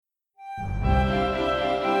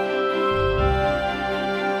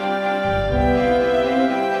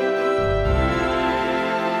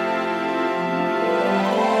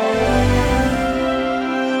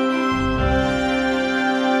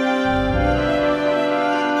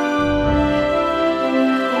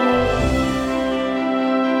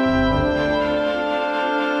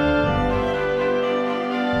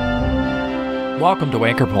Welcome to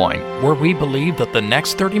Anchor Point, where we believe that the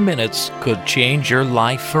next 30 minutes could change your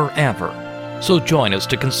life forever. So join us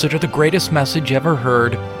to consider the greatest message ever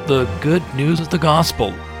heard, the good news of the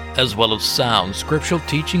gospel, as well as sound scriptural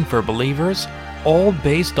teaching for believers, all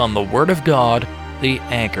based on the Word of God, the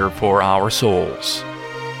anchor for our souls.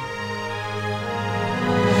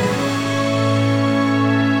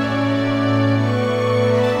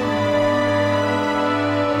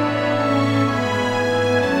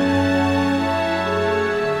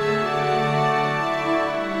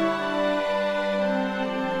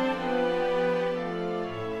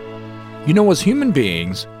 You know, as human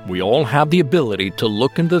beings, we all have the ability to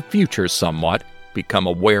look into the future somewhat, become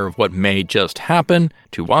aware of what may just happen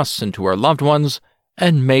to us and to our loved ones,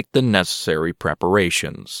 and make the necessary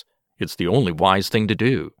preparations. It's the only wise thing to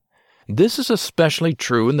do. This is especially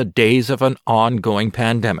true in the days of an ongoing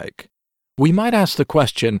pandemic. We might ask the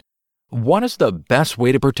question, what is the best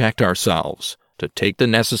way to protect ourselves, to take the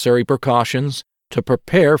necessary precautions, to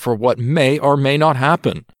prepare for what may or may not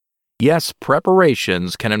happen? Yes,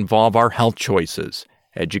 preparations can involve our health choices,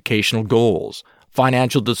 educational goals,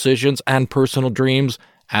 financial decisions, and personal dreams,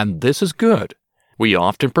 and this is good. We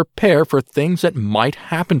often prepare for things that might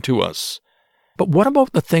happen to us. But what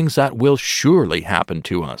about the things that will surely happen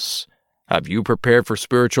to us? Have you prepared for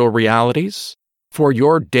spiritual realities? For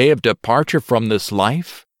your day of departure from this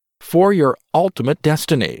life? For your ultimate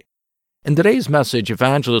destiny? In today's message,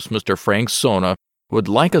 evangelist Mr. Frank Sona would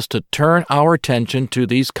like us to turn our attention to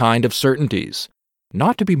these kind of certainties,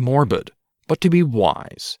 not to be morbid, but to be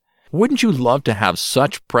wise. Wouldn't you love to have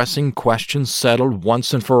such pressing questions settled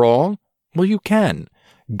once and for all? Well, you can.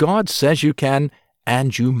 God says you can,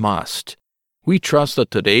 and you must. We trust that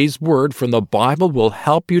today's word from the Bible will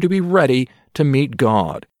help you to be ready to meet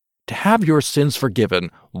God, to have your sins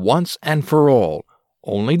forgiven once and for all.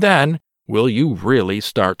 Only then will you really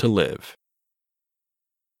start to live.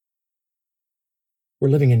 We're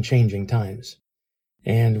living in changing times,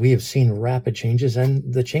 and we have seen rapid changes,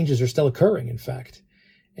 and the changes are still occurring, in fact.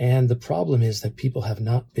 And the problem is that people have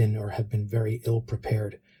not been or have been very ill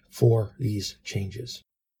prepared for these changes.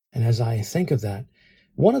 And as I think of that,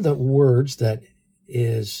 one of the words that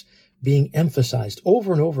is being emphasized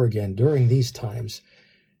over and over again during these times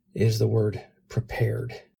is the word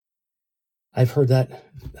prepared. I've heard that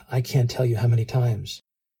I can't tell you how many times.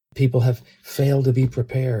 People have failed to be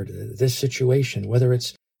prepared. This situation, whether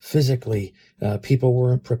it's physically, people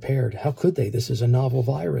weren't prepared. How could they? This is a novel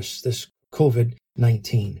virus, this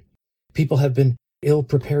COVID-19. People have been ill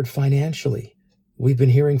prepared financially. We've been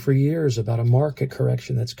hearing for years about a market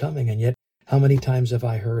correction that's coming, and yet how many times have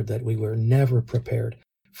I heard that we were never prepared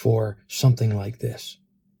for something like this?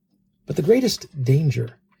 But the greatest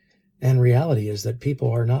danger and reality is that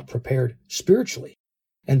people are not prepared spiritually.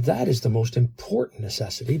 And that is the most important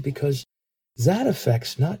necessity, because that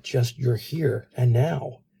affects not just your here and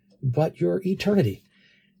now, but your eternity.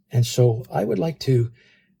 And so I would like to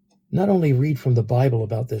not only read from the Bible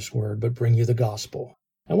about this word, but bring you the gospel.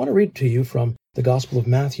 I want to read to you from the Gospel of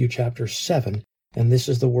Matthew chapter 7, and this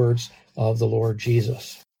is the words of the Lord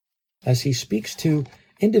Jesus, as he speaks to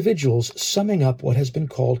individuals summing up what has been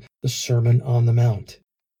called the Sermon on the Mount.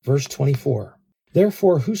 Verse 24.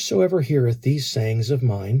 Therefore, whosoever heareth these sayings of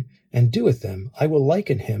mine, and doeth them, I will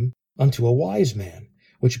liken him unto a wise man,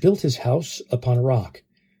 which built his house upon a rock.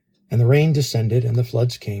 And the rain descended, and the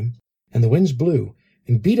floods came, and the winds blew,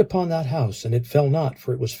 and beat upon that house, and it fell not,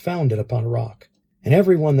 for it was founded upon a rock. And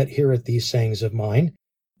every one that heareth these sayings of mine,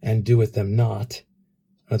 and doeth them not,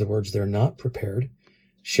 in other words, they're not prepared,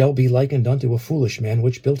 shall be likened unto a foolish man,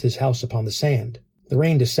 which built his house upon the sand. The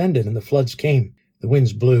rain descended, and the floods came. The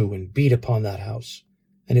winds blew and beat upon that house,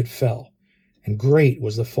 and it fell, and great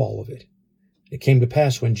was the fall of it. It came to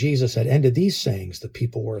pass, when Jesus had ended these sayings, the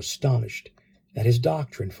people were astonished at his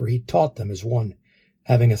doctrine, for he taught them as one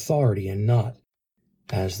having authority, and not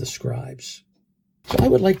as the scribes. So I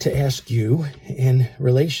would like to ask you, in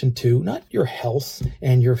relation to not your health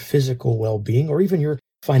and your physical well-being, or even your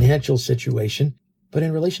financial situation, but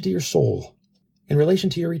in relation to your soul, in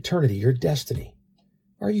relation to your eternity, your destiny,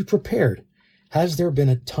 are you prepared? Has there been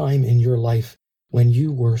a time in your life when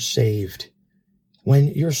you were saved, when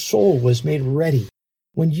your soul was made ready,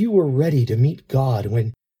 when you were ready to meet God,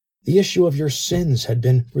 when the issue of your sins had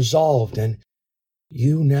been resolved, and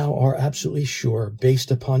you now are absolutely sure, based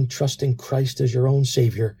upon trusting Christ as your own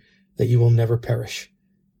Savior, that you will never perish?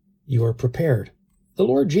 You are prepared. The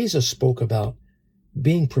Lord Jesus spoke about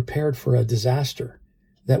being prepared for a disaster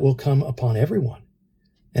that will come upon everyone.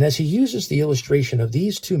 And as he uses the illustration of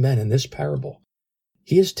these two men in this parable,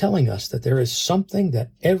 he is telling us that there is something that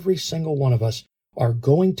every single one of us are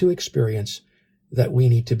going to experience that we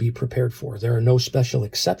need to be prepared for. There are no special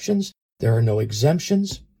exceptions. There are no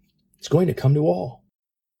exemptions. It's going to come to all.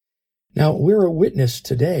 Now, we're a witness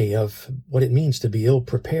today of what it means to be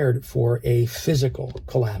ill-prepared for a physical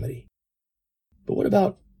calamity. But what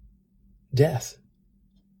about death?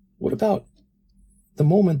 What about the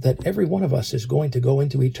moment that every one of us is going to go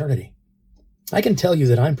into eternity? I can tell you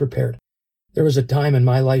that I'm prepared. There was a time in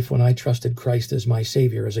my life when I trusted Christ as my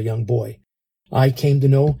Savior as a young boy. I came to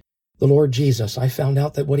know the Lord Jesus. I found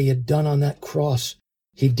out that what he had done on that cross,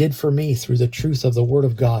 he did for me through the truth of the Word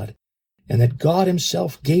of God, and that God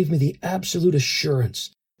himself gave me the absolute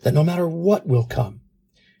assurance that no matter what will come,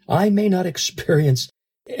 I may not experience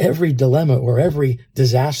every dilemma or every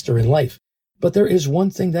disaster in life, but there is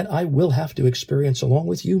one thing that I will have to experience along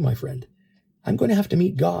with you, my friend. I'm going to have to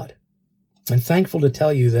meet God. I'm thankful to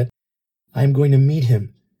tell you that I'm going to meet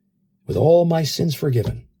him with all my sins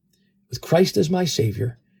forgiven, with Christ as my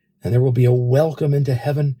Savior, and there will be a welcome into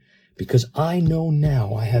heaven because I know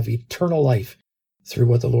now I have eternal life through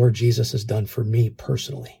what the Lord Jesus has done for me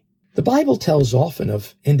personally. The Bible tells often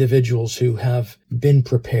of individuals who have been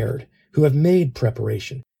prepared, who have made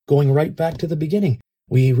preparation. Going right back to the beginning,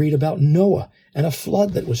 we read about Noah and a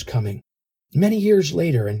flood that was coming many years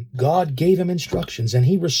later, and God gave him instructions, and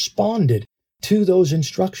he responded to those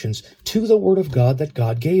instructions, to the Word of God that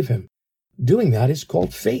God gave him. Doing that is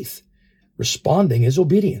called faith. Responding is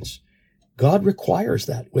obedience. God requires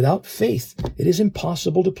that. Without faith, it is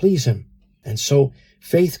impossible to please him. And so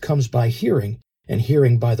faith comes by hearing, and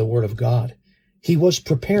hearing by the Word of God. He was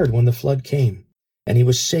prepared when the flood came, and he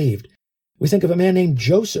was saved. We think of a man named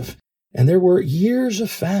Joseph, and there were years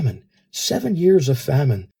of famine, 7 years of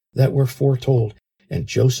famine that were foretold, and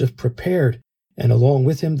Joseph prepared, and along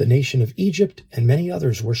with him the nation of Egypt and many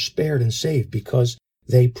others were spared and saved because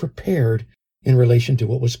they prepared in relation to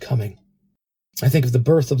what was coming. I think of the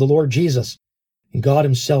birth of the Lord Jesus, and God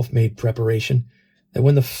himself made preparation, that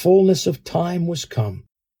when the fullness of time was come,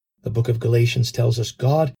 the book of Galatians tells us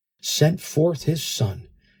God sent forth his Son,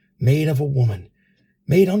 made of a woman,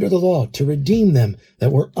 made under the law, to redeem them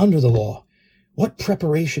that were under the law. What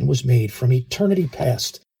preparation was made from eternity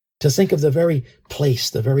past to think of the very place,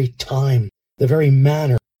 the very time, the very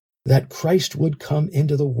manner that Christ would come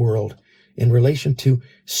into the world in relation to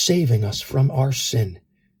saving us from our sin.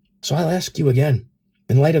 So I'll ask you again,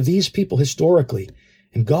 in light of these people historically,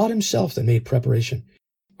 and God himself that made preparation,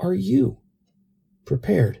 are you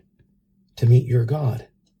prepared to meet your God?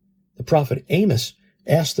 The prophet Amos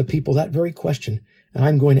asked the people that very question, and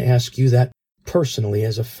I'm going to ask you that personally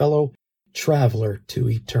as a fellow traveler to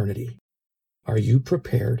eternity. Are you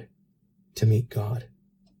prepared to meet God?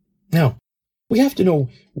 Now, we have to know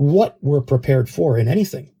what we're prepared for in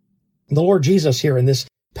anything. The Lord Jesus here in this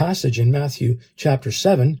passage in Matthew chapter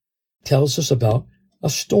 7 tells us about a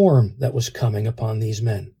storm that was coming upon these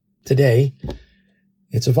men. Today,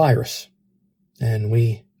 it's a virus, and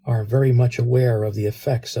we are very much aware of the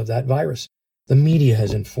effects of that virus. The media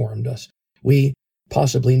has informed us. We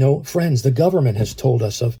possibly know friends. The government has told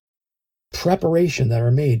us of preparation that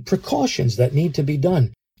are made, precautions that need to be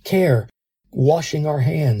done, care, washing our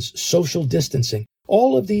hands, social distancing.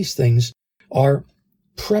 All of these things are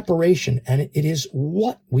preparation, and it is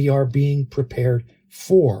what we are being prepared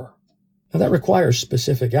for. Now, that requires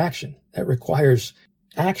specific action. That requires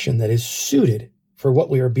action that is suited for what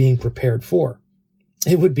we are being prepared for.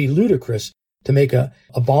 It would be ludicrous to make a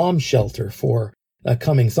bomb shelter for a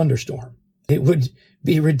coming thunderstorm. It would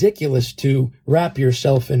be ridiculous to wrap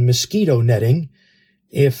yourself in mosquito netting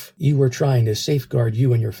if you were trying to safeguard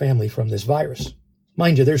you and your family from this virus.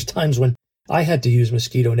 Mind you, there's times when I had to use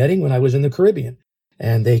mosquito netting when I was in the Caribbean,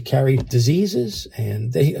 and they carried diseases,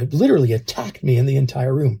 and they literally attacked me in the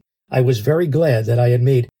entire room. I was very glad that I had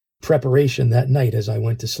made preparation that night as I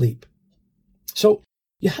went to sleep. So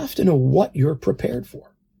you have to know what you're prepared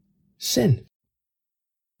for. Sin,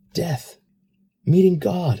 death, meeting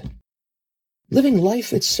God, living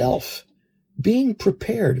life itself, being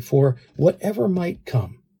prepared for whatever might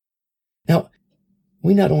come. Now,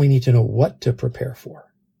 we not only need to know what to prepare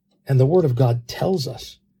for, and the Word of God tells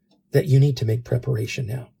us that you need to make preparation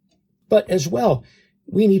now, but as well,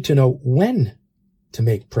 we need to know when to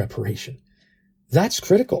make preparation. That's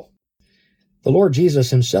critical. The Lord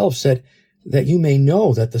Jesus himself said that you may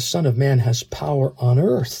know that the Son of Man has power on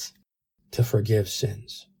earth to forgive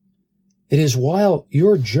sins. It is while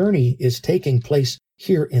your journey is taking place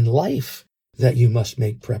here in life that you must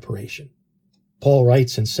make preparation. Paul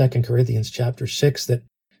writes in 2 Corinthians chapter 6 that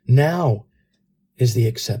now is the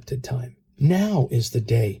accepted time. Now is the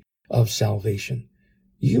day of salvation.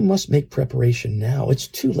 You must make preparation now. It's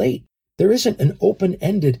too late. There isn't an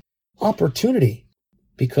open-ended opportunity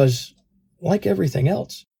because like everything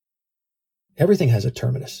else, everything has a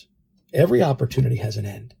terminus. Every opportunity has an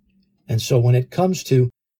end. And so when it comes to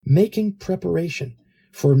making preparation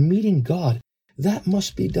for meeting God, that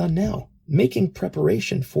must be done now. Making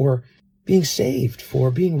preparation for being saved,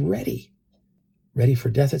 for being ready for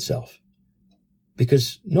death itself.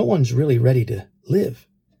 Because no one's really ready to live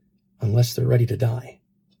unless they're ready to die.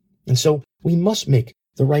 And so we must make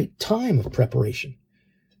the right time of preparation.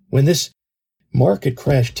 When this market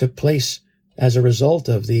crash took place as a result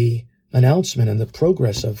of the announcement and the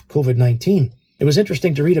progress of COVID-19, it was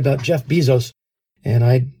interesting to read about Jeff Bezos, and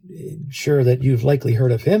I'm sure that you've likely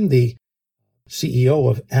heard of him, the CEO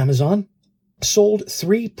of Amazon, sold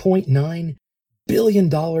 $3.9 billion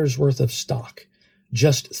worth of stock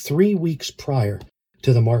just 3 weeks prior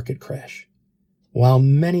to the market crash, while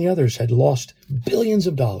many others had lost billions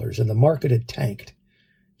of dollars and the market had tanked.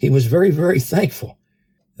 He was very, very thankful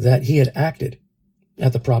that he had acted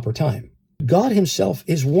at the proper time. God himself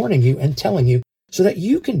is warning you and telling you so that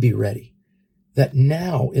you can be ready, that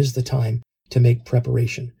now is the time to make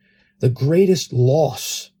preparation. The greatest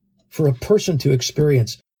loss for a person to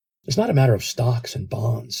experience is not a matter of stocks and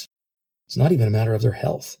bonds. It's not even a matter of their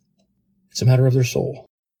health. It's a matter of their soul.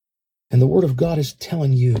 And the Word of God is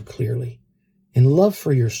telling you clearly, in love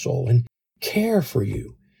for your soul and care for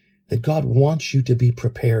you, that God wants you to be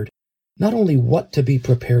prepared, not only what to be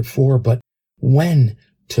prepared for, but when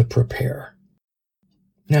to prepare.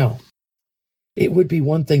 Now, it would be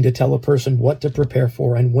one thing to tell a person what to prepare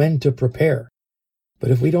for and when to prepare.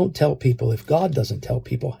 But if we don't tell people, if God doesn't tell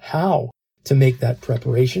people how to make that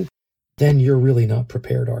preparation, then you're really not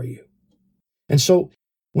prepared, are you? And so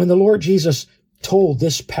when the Lord Jesus told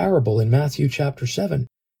this parable in Matthew chapter 7,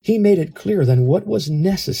 he made it clear then what was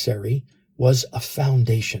necessary was a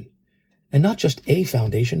foundation. And not just a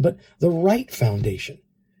foundation, but the right foundation.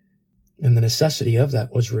 And the necessity of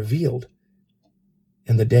that was revealed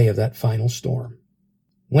in the day of that final storm.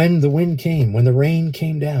 When the wind came, when the rain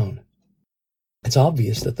came down, it's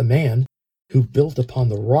obvious that the man who built upon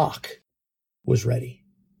the rock was ready.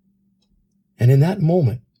 And in that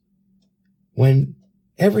moment, when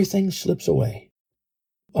everything slips away,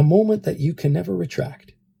 a moment that you can never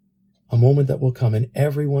retract, a moment that will come in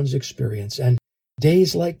everyone's experience, and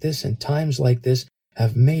days like this and times like this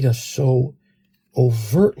have made us so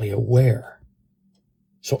overtly aware,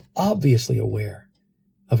 so obviously aware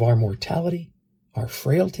of our mortality, our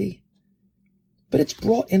frailty. But it's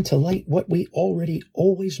brought into light what we already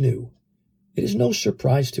always knew. It is no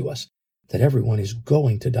surprise to us that everyone is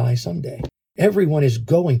going to die someday. Everyone is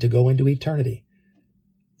going to go into eternity.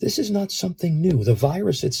 This is not something new. The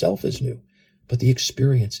virus itself is new, but the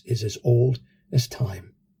experience is as old as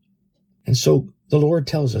time. And so the Lord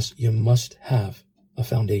tells us you must have a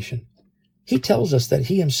foundation. He tells us that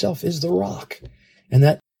he himself is the rock, and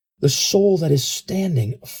that the soul that is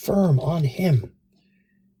standing firm on him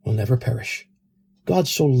will never perish. God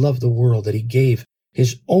so loved the world that he gave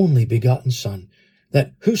his only begotten Son,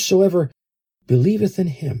 that whosoever believeth in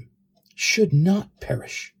him should not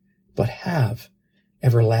perish, but have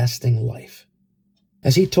everlasting life.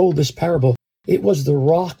 As he told this parable, it was the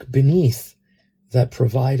rock beneath that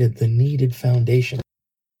provided the needed foundation.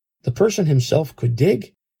 The person himself could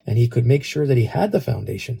dig, and he could make sure that he had the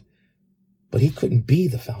foundation, but he couldn't be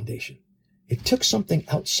the foundation. It took something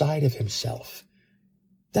outside of himself.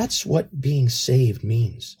 That's what being saved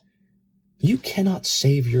means. You cannot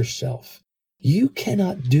save yourself. You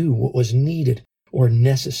cannot do what was needed or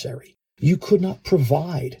necessary. You could not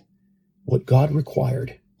provide what God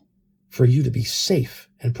required for you to be safe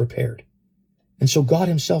and prepared. And so God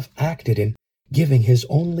himself acted in giving his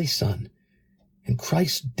only Son, and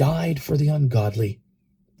Christ died for the ungodly,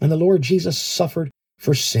 and the Lord Jesus suffered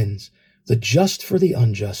for sins, the just for the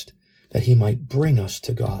unjust, that he might bring us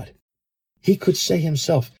to God. He could say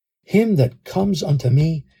himself, "Him that comes unto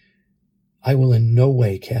me, I will in no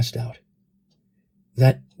way cast out."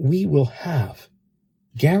 That we will have,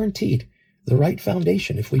 guaranteed, the right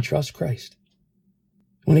foundation if we trust Christ.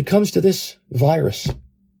 When it comes to this virus,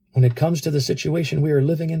 when it comes to the situation we are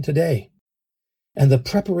living in today, and the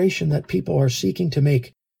preparation that people are seeking to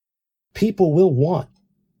make, people will want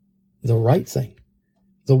the right thing,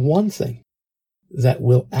 the one thing that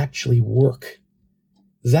will actually work,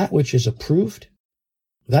 that which is approved,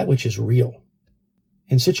 that which is real.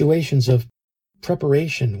 In situations of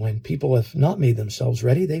preparation, when people have not made themselves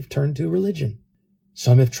ready, they've turned to religion.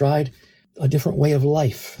 Some have tried a different way of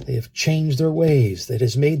life. They have changed their ways. That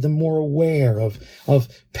has made them more aware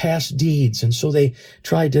of past deeds. And so they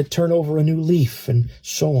tried to turn over a new leaf and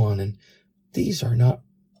so on. And these are not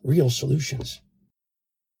real solutions.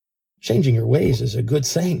 Changing your ways is a good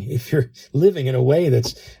thing if you're living in a way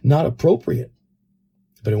that's not appropriate.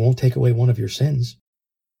 But it won't take away one of your sins.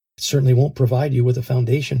 It certainly won't provide you with a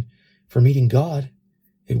foundation for meeting God.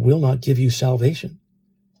 It will not give you salvation.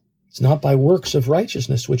 It's not by works of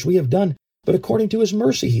righteousness which we have done, but according to his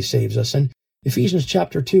mercy he saves us. And Ephesians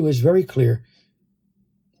chapter 2 is very clear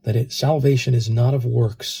that salvation is not of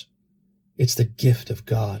works. It's the gift of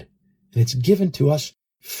God, and it's given to us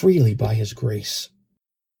freely by his grace.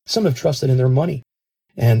 Some have trusted in their money,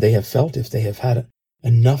 and they have felt if they have had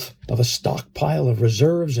enough of a stockpile of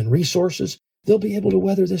reserves and resources, they'll be able to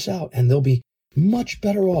weather this out, and they'll be much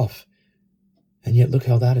better off. And yet look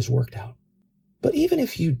how that has worked out. But even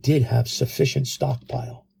if you did have sufficient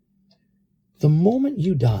stockpile, the moment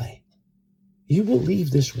you die, you will leave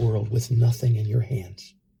this world with nothing in your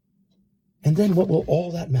hands. And then what will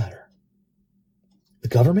all that matter? The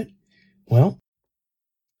government? Well,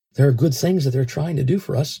 there are good things that they're trying to do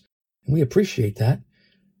for us, and we appreciate that.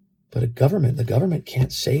 But the government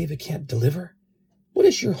can't save, it can't deliver. What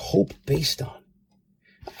is your hope based on?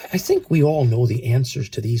 I think we all know the answers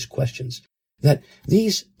to these questions, that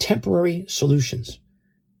these temporary solutions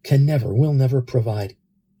will never provide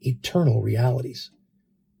eternal realities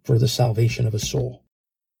for the salvation of a soul.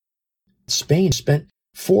 Spain spent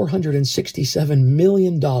 $467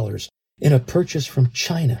 million in a purchase from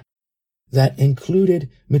China that included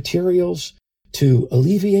materials to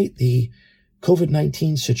alleviate the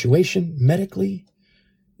COVID-19 situation medically.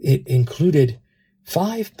 It included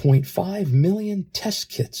 5.5 million test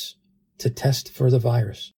kits to test for the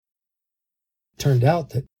virus. Turned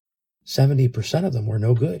out that 70% of them were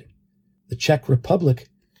no good. The Czech Republic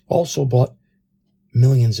also bought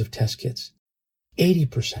millions of test kits.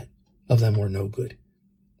 80% of them were no good.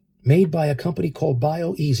 Made by a company called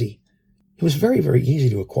BioEasy. It was very, very easy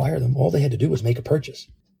to acquire them. All they had to do was make a purchase.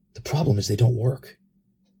 The problem is they don't work.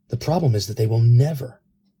 The problem is that they will never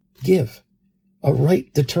give a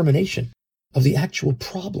right determination of the actual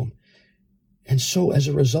problem. And so as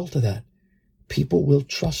a result of that, people will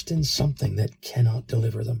trust in something that cannot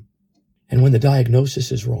deliver them. And when the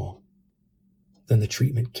diagnosis is wrong, then the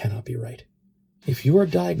treatment cannot be right. If your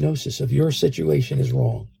diagnosis of your situation is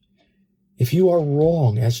wrong, if you are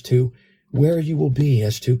wrong as to where you will be,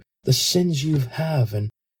 as to the sins you have in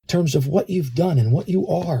terms of what you've done and what you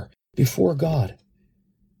are before God,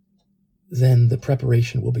 then the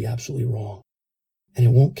preparation will be absolutely wrong. And it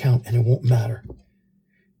won't count and it won't matter.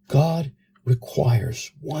 God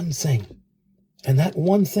requires one thing. And that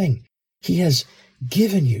one thing he has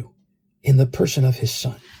given you in the person of his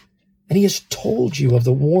Son. And he has told you of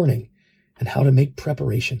the warning and how to make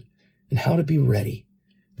preparation and how to be ready.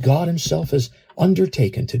 God himself has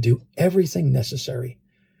undertaken to do everything necessary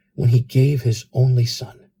when he gave his only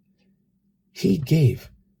Son. He gave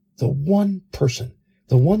the one person,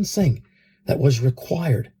 the one thing that was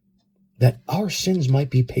required that our sins might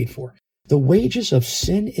be paid for. The wages of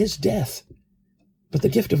sin is death, but the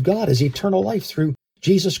gift of God is eternal life through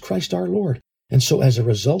Jesus Christ our Lord. And so as a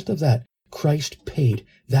result of that, Christ paid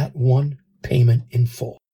that one payment in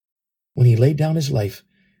full. When he laid down his life,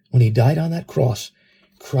 when he died on that cross,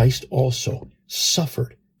 Christ also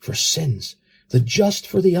suffered for sins, the just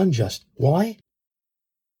for the unjust. Why?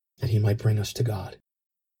 That he might bring us to God.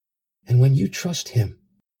 And when you trust him,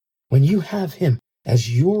 when you have him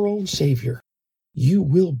as your own Savior, you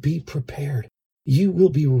will be prepared. You will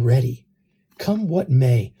be ready. Come what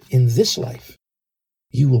may in this life,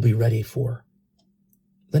 you will be ready for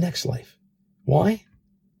the next life. Why?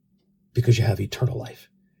 Because you have eternal life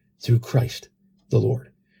through Christ the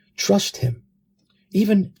Lord. Trust him.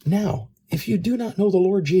 Even now, if you do not know the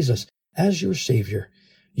Lord Jesus as your Savior,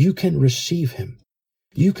 you can receive him.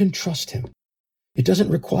 You can trust him. It doesn't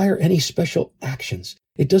require any special actions.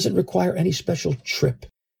 It doesn't require any special trip.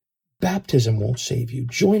 Baptism won't save you.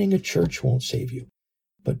 Joining a church won't save you.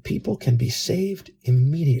 But people can be saved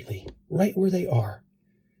immediately, right where they are,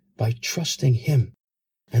 by trusting him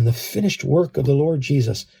and the finished work of the Lord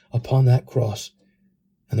Jesus upon that cross.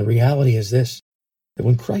 And the reality is this, that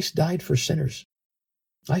when Christ died for sinners,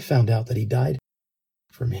 I found out that he died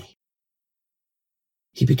for me.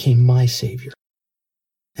 He became my Savior,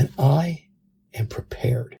 and I am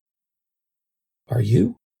prepared. Are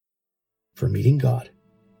you? For meeting God.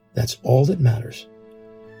 That's all that matters.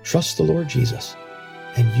 Trust the Lord Jesus,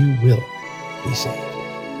 and you will be saved.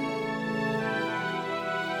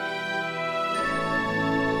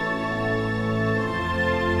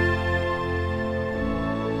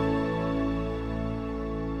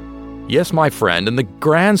 Yes, my friend, in the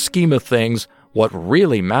grand scheme of things, what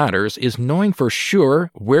really matters is knowing for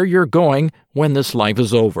sure where you're going when this life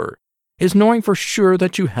is over, is knowing for sure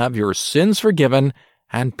that you have your sins forgiven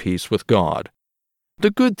and peace with God.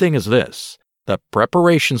 The good thing is this: the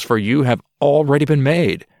preparations for you have already been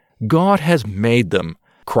made. God has made them.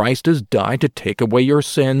 Christ has died to take away your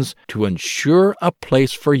sins, to ensure a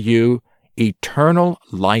place for you, eternal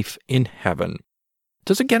life in heaven.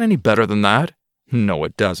 Does it get any better than that? No,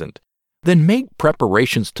 it doesn't. Then make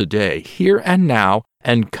preparations today, here and now,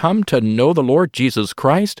 and come to know the Lord Jesus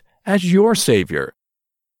Christ as your Savior.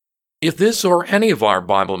 If this or any of our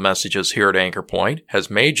Bible messages here at Anchor Point has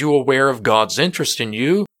made you aware of God's interest in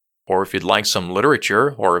you, or if you'd like some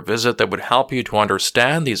literature or a visit that would help you to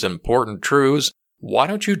understand these important truths, why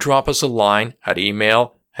don't you drop us a line at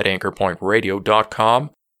email@anchorpointradio.com.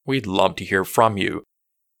 We'd love to hear from you.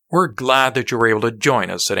 We're glad that you were able to join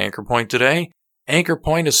us at Anchor Point today. Anchor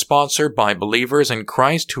Point is sponsored by believers in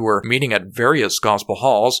Christ who are meeting at various gospel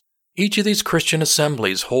halls. Each of these Christian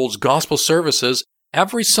assemblies holds gospel services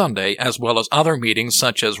every Sunday, as well as other meetings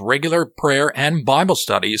such as regular prayer and Bible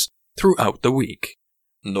studies throughout the week.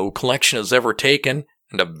 No collection is ever taken,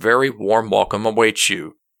 and a very warm welcome awaits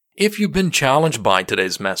you. If you've been challenged by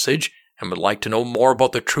today's message and would like to know more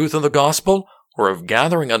about the truth of the gospel, or of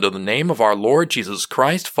gathering under the name of our Lord Jesus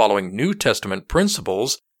Christ following New Testament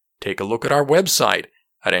principles, take a look at our website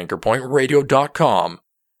at anchorpointradio.com.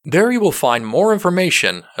 There you will find more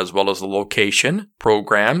information, as well as the location,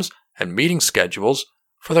 programs, and meeting schedules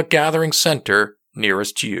for the gathering center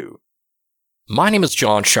nearest you. My name is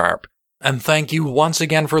John Sharp, and thank you once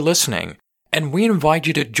again for listening, and we invite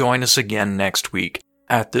you to join us again next week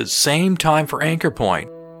at the same time for Anchor Point,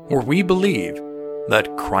 where we believe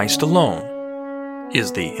that Christ alone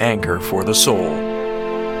is the anchor for the soul.